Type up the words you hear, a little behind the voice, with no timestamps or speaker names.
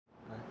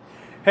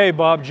Hey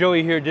Bob,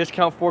 Joey here,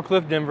 Discount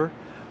Forklift Denver.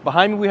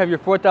 Behind me we have your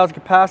 4,000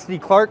 capacity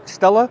Clark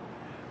Stella.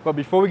 But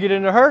before we get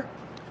into her,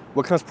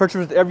 what comes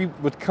with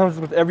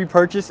every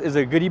purchase is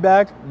a goodie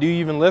bag. Do you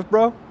even lift,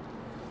 bro?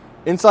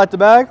 Inside the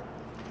bag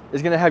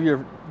is gonna have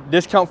your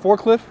discount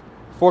forklift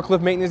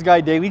maintenance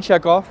guide daily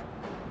checkoff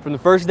from the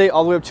first day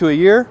all the way up to a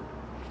year.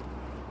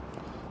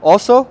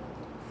 Also,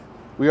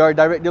 we are a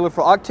direct dealer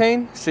for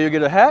Octane, so you'll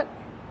get a hat.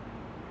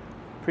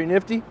 Pretty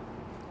nifty.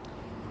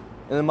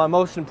 And then my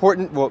most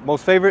important, well,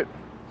 most favorite,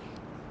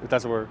 if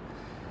that's a word,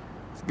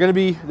 it's gonna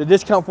be the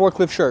discount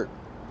forklift shirt.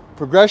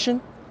 Progression,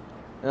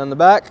 and on the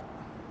back,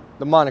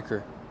 the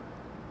moniker.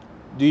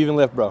 Do you even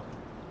lift, bro?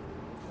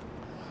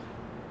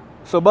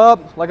 So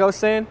Bob, like I was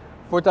saying,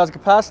 4,000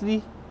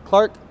 capacity,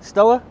 Clark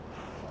Stella.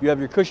 You have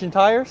your cushion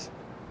tires.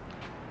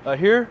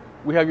 Here,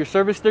 we have your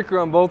service sticker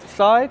on both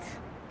sides.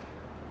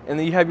 And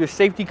then you have your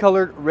safety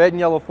colored red and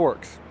yellow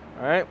forks.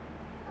 All right,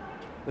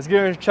 let's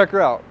get in and check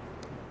her out.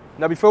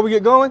 Now before we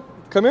get going,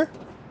 come here.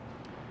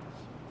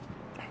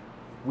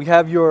 We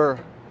have your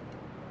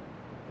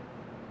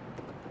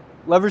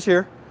levers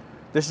here.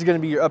 This is gonna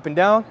be your up and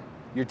down,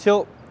 your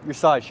tilt, your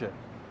side shift.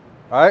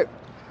 All right,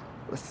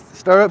 let's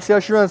start up, see how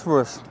she runs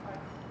for us.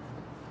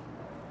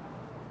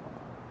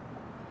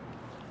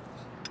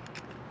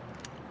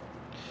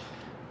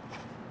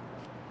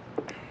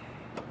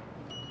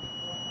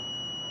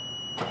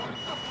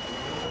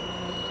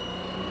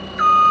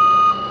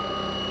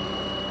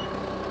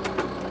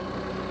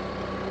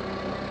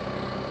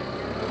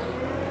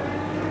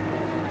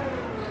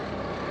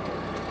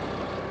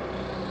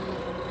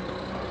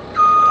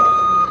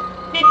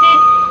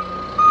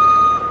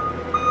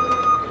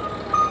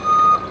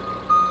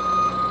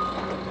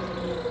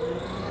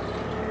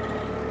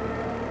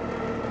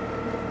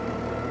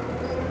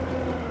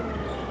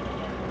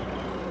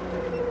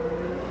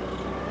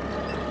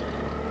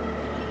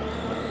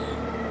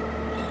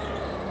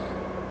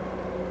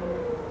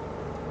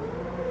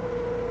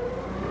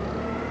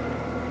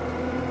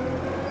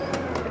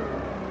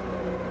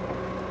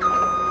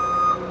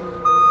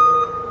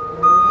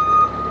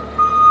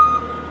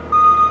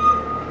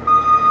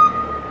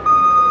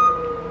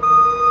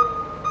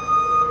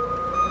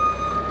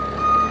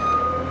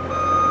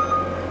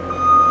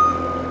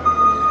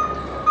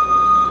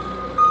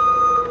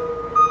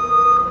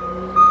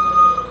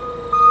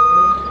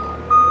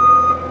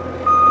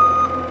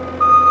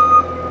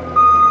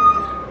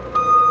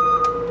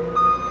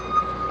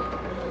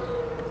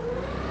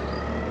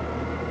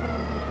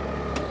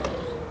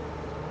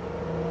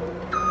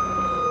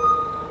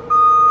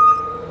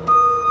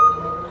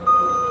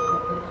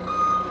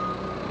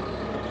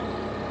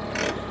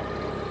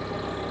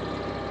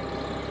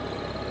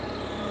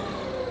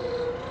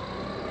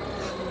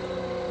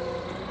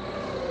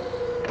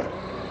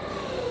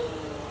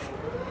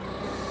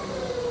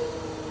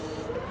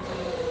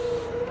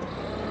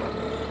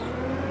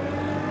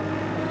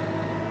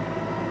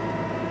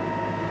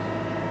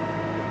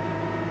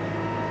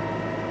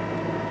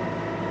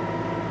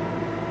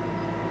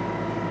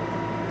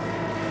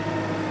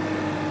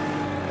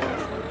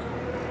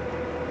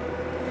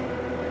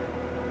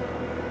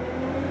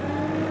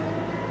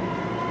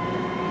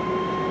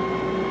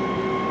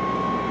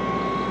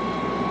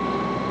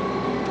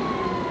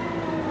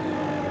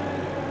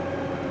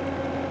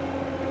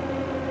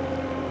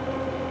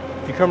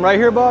 If you come right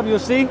here, Bob, you'll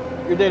see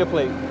your data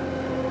plate.